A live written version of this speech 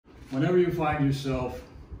Whenever you find yourself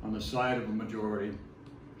on the side of a majority,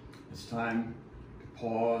 it's time to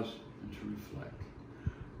pause and to reflect.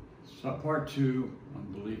 So part 2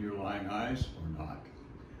 on Believe Your Lying Eyes or Not.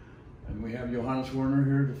 And we have Johannes Werner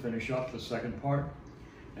here to finish up the second part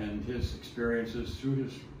and his experiences through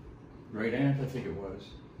his great aunt, I think it was,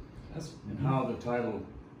 and how the title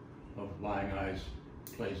of Lying Eyes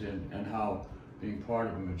plays in, and how being part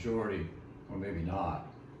of a majority, or maybe not,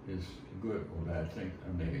 is a good or bad thing,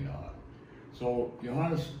 or maybe not. So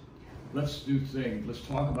Johannes, let's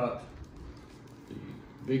talk about the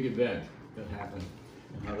big event that happened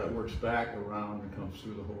and how that works back around and comes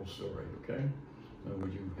through the whole story, okay? So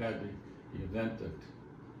when you had the event that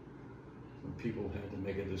when people had to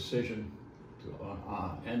make a decision to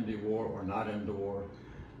end the war or not end the war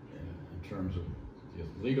in terms of the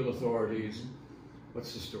legal authorities,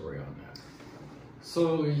 what's the story on that?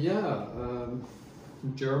 So yeah,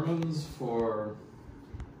 Germans for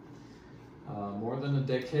more than a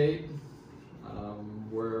decade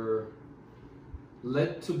were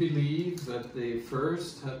led to believe that they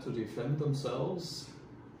first had to defend themselves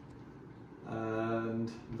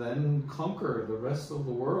and then conquer the rest of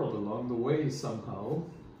the world along the way somehow.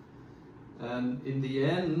 And in the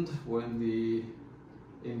end, when the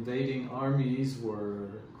invading armies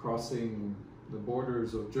were crossing the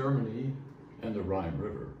borders of Germany and the Rhine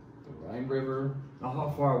River. Now, how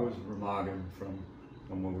far was Remagen from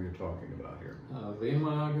what we were talking about here?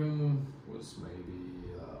 Remagen was maybe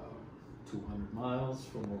 200 miles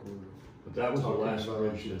from what we were. But that was the last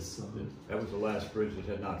bridge. That was the last bridge that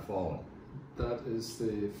had not fallen. That is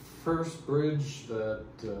the first bridge that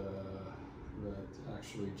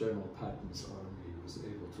actually General Patton's army was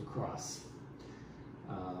able to cross.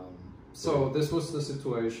 So this was the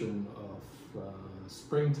situation of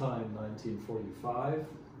springtime 1945.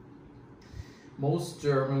 Most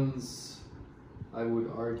Germans, I would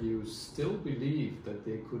argue, still believed that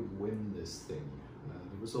they could win this thing.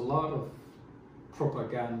 There was a lot of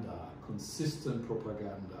propaganda, consistent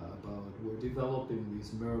propaganda about we're developing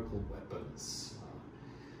these miracle weapons.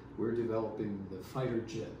 We're developing the fighter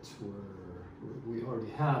jet. We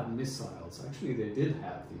already have missiles. Actually, they did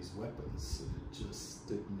have these weapons. It just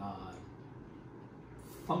did not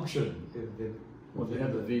function. Well, they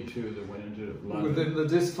had the V2 that went into London. Within the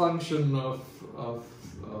dysfunction of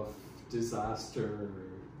disaster,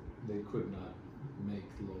 they could not make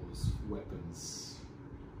those weapons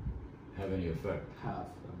have any effect.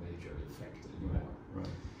 Have a major effect anymore.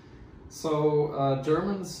 Right. So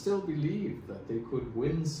Germans still believed that they could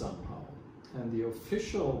win somehow. And the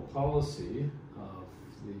official policy of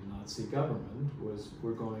the Nazi government was,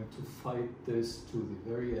 we're going to fight this to the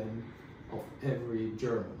very end of every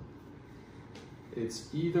German. It's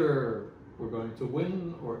either we're going to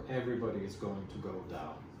win or everybody is going to go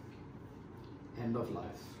down. End of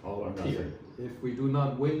life. All or nothing. Period. If we do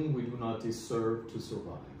not win, we do not deserve to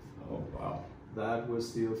survive. Oh, wow. That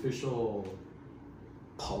was the official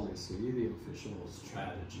policy, the official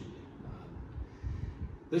strategy.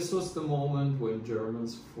 This was the moment when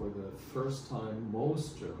Germans, for the first time,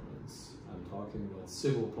 most Germans, I'm talking about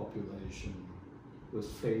civil population, was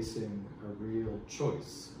facing a real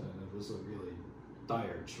choice, and it was a really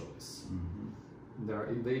dire choice. Mm-hmm. There are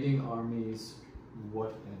invading armies,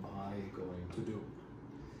 what am I going to do?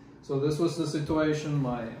 So this was the situation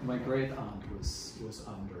my great aunt was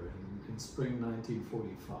under in spring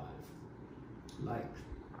 1945, like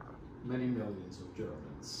many millions of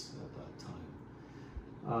Germans at that time.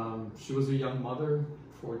 She was a young mother,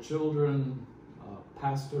 4 children, a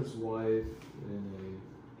pastor's wife in a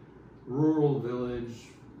rural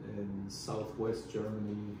village in southwest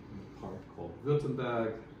Germany, in a part called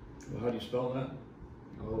Württemberg. Well, how do you spell that?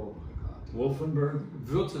 Oh my God. Wolfenberg?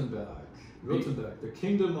 Württemberg. Württemberg, the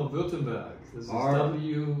Kingdom of Württemberg. This is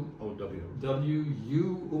W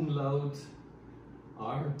U umlaut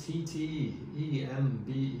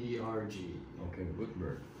R-T-T-E-M-B-E-R-G. Okay,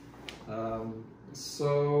 Württemberg.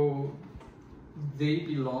 So they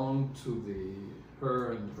belonged to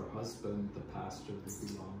her and her husband, the pastor, they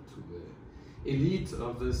belonged to the elite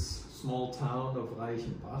of this small town of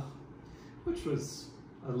Reichenbach, which was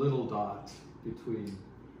a little dot between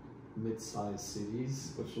mid-sized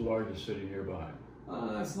cities. What's the largest city nearby?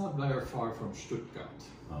 It's not very far from Stuttgart.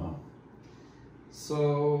 Oh.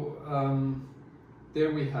 So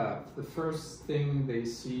there we have, the first thing they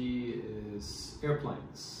see is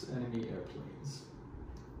airplanes, enemy airplanes.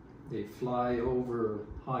 They fly over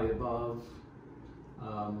high above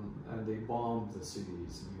and they bomb the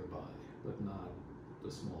cities nearby, but not the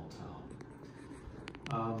small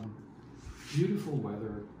town. Beautiful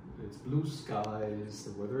weather, it's blue skies,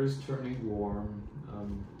 the weather is turning warm.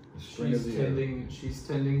 She's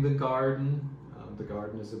tending the garden. The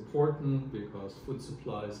garden is important because food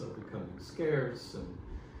supplies are becoming scarce, and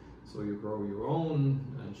so you grow your own,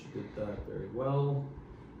 and she did that very well.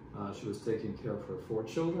 She was taking care of her 4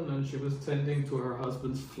 children, and she was tending to her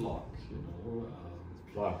husband's flock, you know.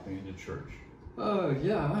 Flock being the church.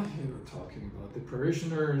 Yeah, you were talking about the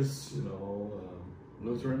parishioners, you know.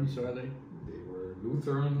 Lutherans, are they? They were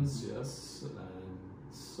Lutherans, yes. And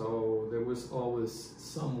so there was always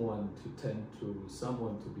someone to tend to,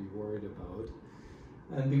 someone to be worried about.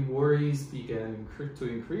 And the worries began to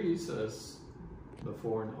increase as the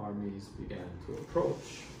foreign armies began to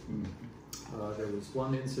approach. There was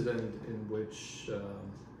one incident in which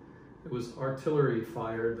it was artillery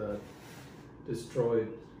fire that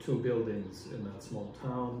destroyed 2 buildings in that small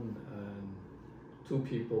town, and 2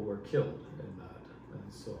 people were killed in that.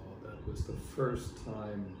 And so that was the first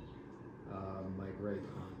time my great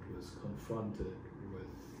aunt was confronted with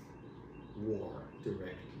war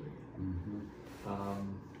directly.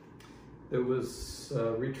 There was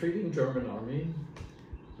a retreating German army.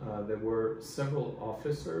 There were several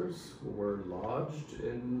officers who were lodged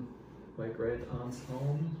in my great aunt's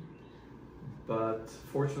home, but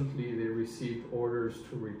fortunately they received orders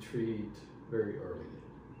to retreat very early,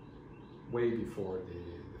 way before the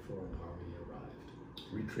foreign army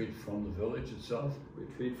arrived. Retreat from the village itself?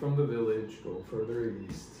 Retreat from the village, go further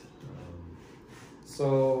east.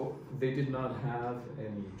 So they did not have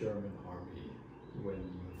any German army when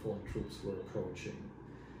foreign troops were approaching.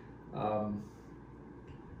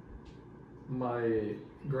 My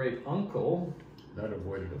great uncle, that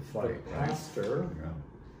avoided a fight, the pastor,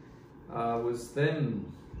 was then,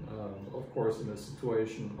 of course, in a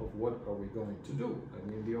situation of what are we going to do? I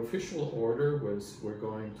mean, the official order was we're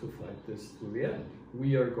going to fight this to the end.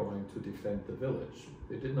 We are going to defend the village.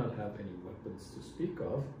 They did not have any weapons to speak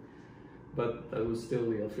of, but that was still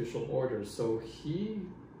the official order. So he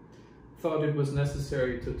thought it was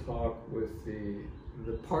necessary to talk with the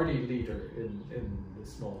party leader in the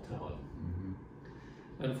small town.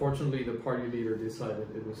 Unfortunately, the party leader decided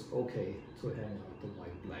it was okay to hang out the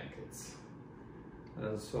white blankets.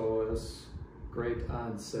 And so, as great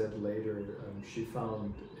aunt said later, she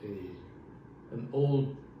found an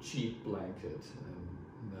old cheap blanket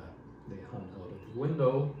and that they hung out of the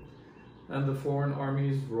window. And the foreign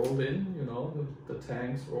armies rolled in, you know, the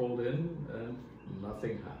tanks rolled in, and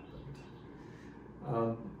nothing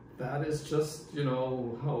happened. That is just, you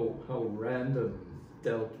know, how random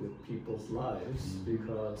dealt with people's lives,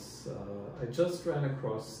 because I just ran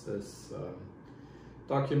across this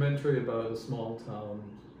documentary about a small town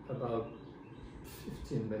about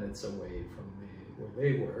 15 minutes away from where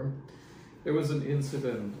they were. There was an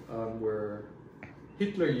incident where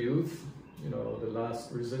Hitler Youth, you know, the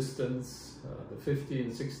last resistance, the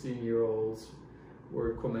 15, 16-year-olds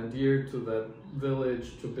were commandeered to that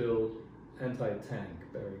village to build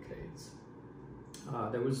anti-tank barricades.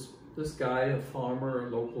 There was this guy, a farmer, a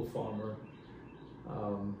local farmer,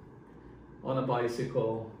 on a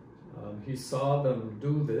bicycle. He saw them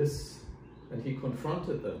do this and he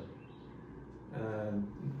confronted them. And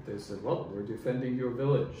they said, well, we're defending your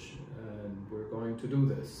village and we're going to do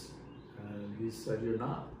this. And he said, you're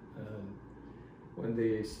not. And when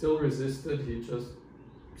they still resisted, he just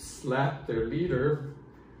slapped their leader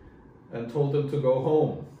and told them to go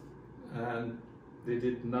home. And they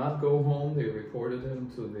did not go home. They reported him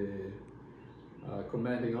to the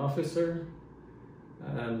commanding officer.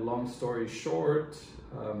 And long story short,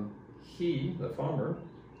 he, the farmer,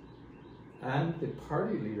 and the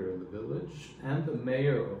party leader in the village and the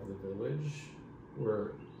mayor of the village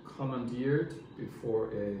were commandeered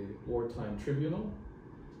before a wartime tribunal.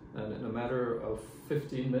 And in a matter of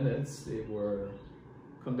 15 minutes, they were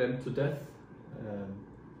condemned to death and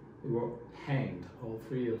they were hanged, all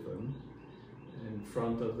 3 of them, in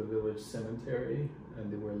front of the village cemetery,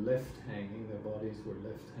 and they were left hanging, their bodies were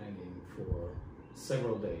left hanging for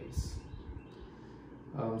several days.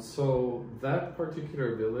 So that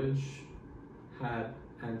particular village had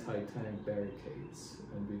anti-tank barricades,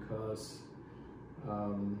 and because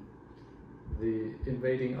the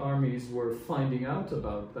invading armies were finding out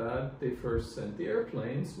about that, they first sent the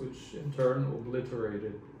airplanes, which in turn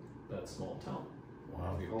obliterated that small town.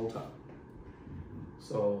 Wow. The whole town.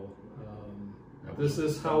 So this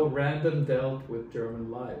is how random dealt with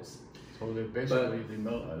German lives. So they basically,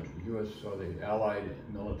 the U.S. or the Allied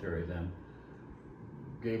military then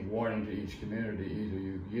gave warning to each community, either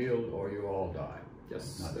you yield or you all die.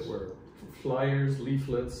 Yes, there were flyers,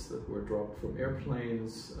 leaflets that were dropped from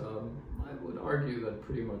airplanes. I would argue that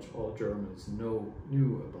pretty much all Germans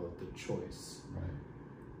knew about the choice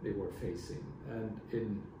they were facing. And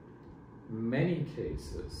in many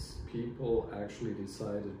cases, people actually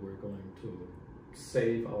decided we're going to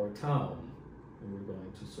save our town and we're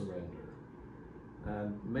going to surrender.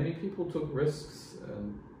 And many people took risks,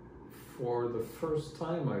 and for the first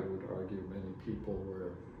time, I would argue, many people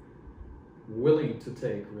were willing to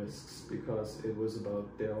take risks because it was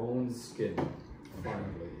about their own skin,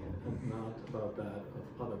 finally, and not about that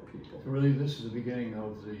of other people. So really, this is the beginning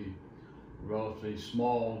of the relatively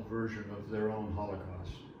small version of their own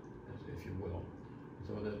Holocaust, if you will.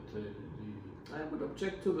 So that I would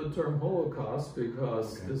object to the term Holocaust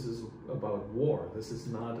because this is about war. This is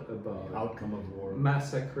not about the outcome of war,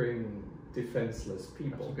 massacring defenseless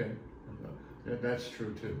people. That's okay. That's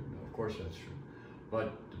true too. No, of course, that's true.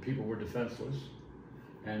 But the people were defenseless,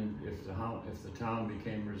 and if the town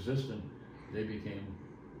became resistant, they became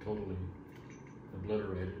totally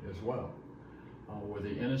obliterated as well. Were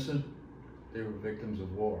they innocent? They were victims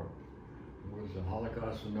of war. Was the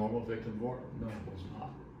Holocaust a normal victim of war? No, it was not.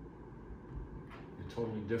 A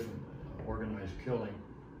totally different organized killing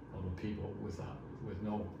of the people with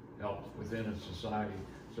no help within a society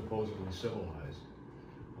supposedly civilized.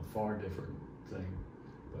 A far different thing.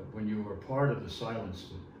 But when you were part of the silence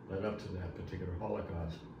that led up to that particular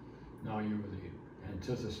Holocaust, now you were the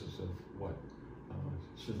antithesis of what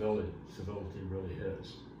civility really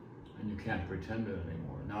is. And you can't pretend it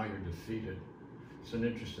anymore. Now you're defeated. It's an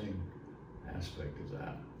interesting aspect of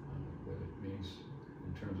that. What it means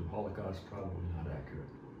in terms of Holocaust, probably not accurate.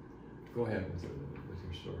 Go ahead with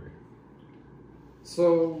your story.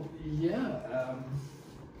 So, yeah,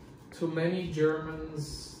 to many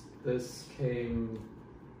Germans, this came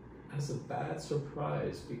as a bad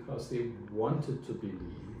surprise because they wanted to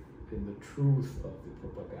believe in the truth of the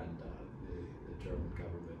propaganda the German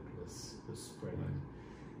government was spreading,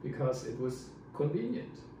 because it was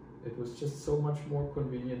convenient. It was just so much more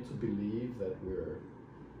convenient to believe that we're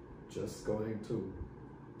just going to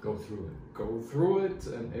go through it,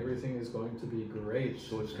 and everything is going to be great.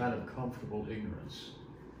 So it's kind of comfortable ignorance.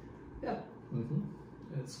 Yeah,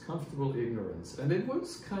 it's comfortable ignorance. And it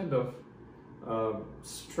was kind of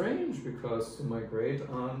strange because my great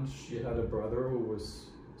aunt, she had a brother who was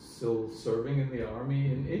still serving in the army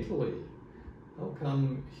in Italy. How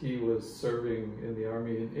come he was serving in the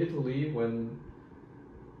army in Italy when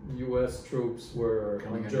U.S. troops were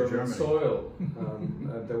on German soil?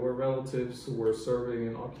 There were relatives who were serving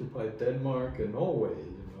in occupied Denmark and Norway,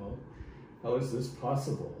 you know. How is this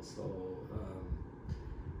possible? So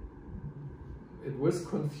it was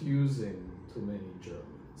confusing to many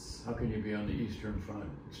Germans. How can you be on the Eastern Front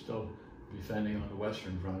and still defending on the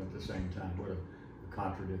Western Front at the same time? What a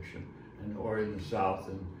contradiction. Or in the South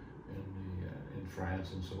and in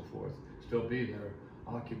France and so forth. Still be there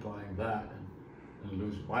occupying that and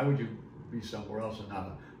lose. Why would you be somewhere else and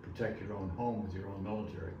not protect your own home with your own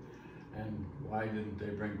military? And why didn't they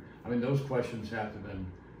bring, I mean, those questions have to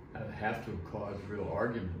have caused real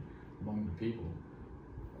argument among the people.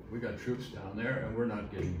 We got troops down there and we're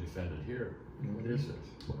not getting defended here. What is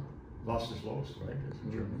this? Was ist los, right? It's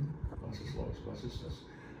in German. Was ist los? Was ist das?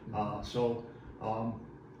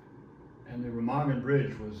 And the Remagen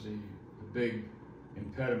Bridge was the big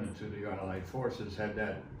impediment to the Allied forces. Had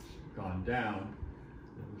that gone down,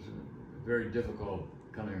 it was very difficult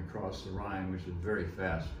coming across the Rhine, which is a very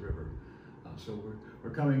fast river. So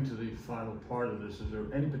we're coming to the final part of this. Is there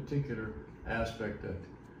any particular aspect that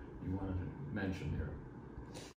you wanted to mention here?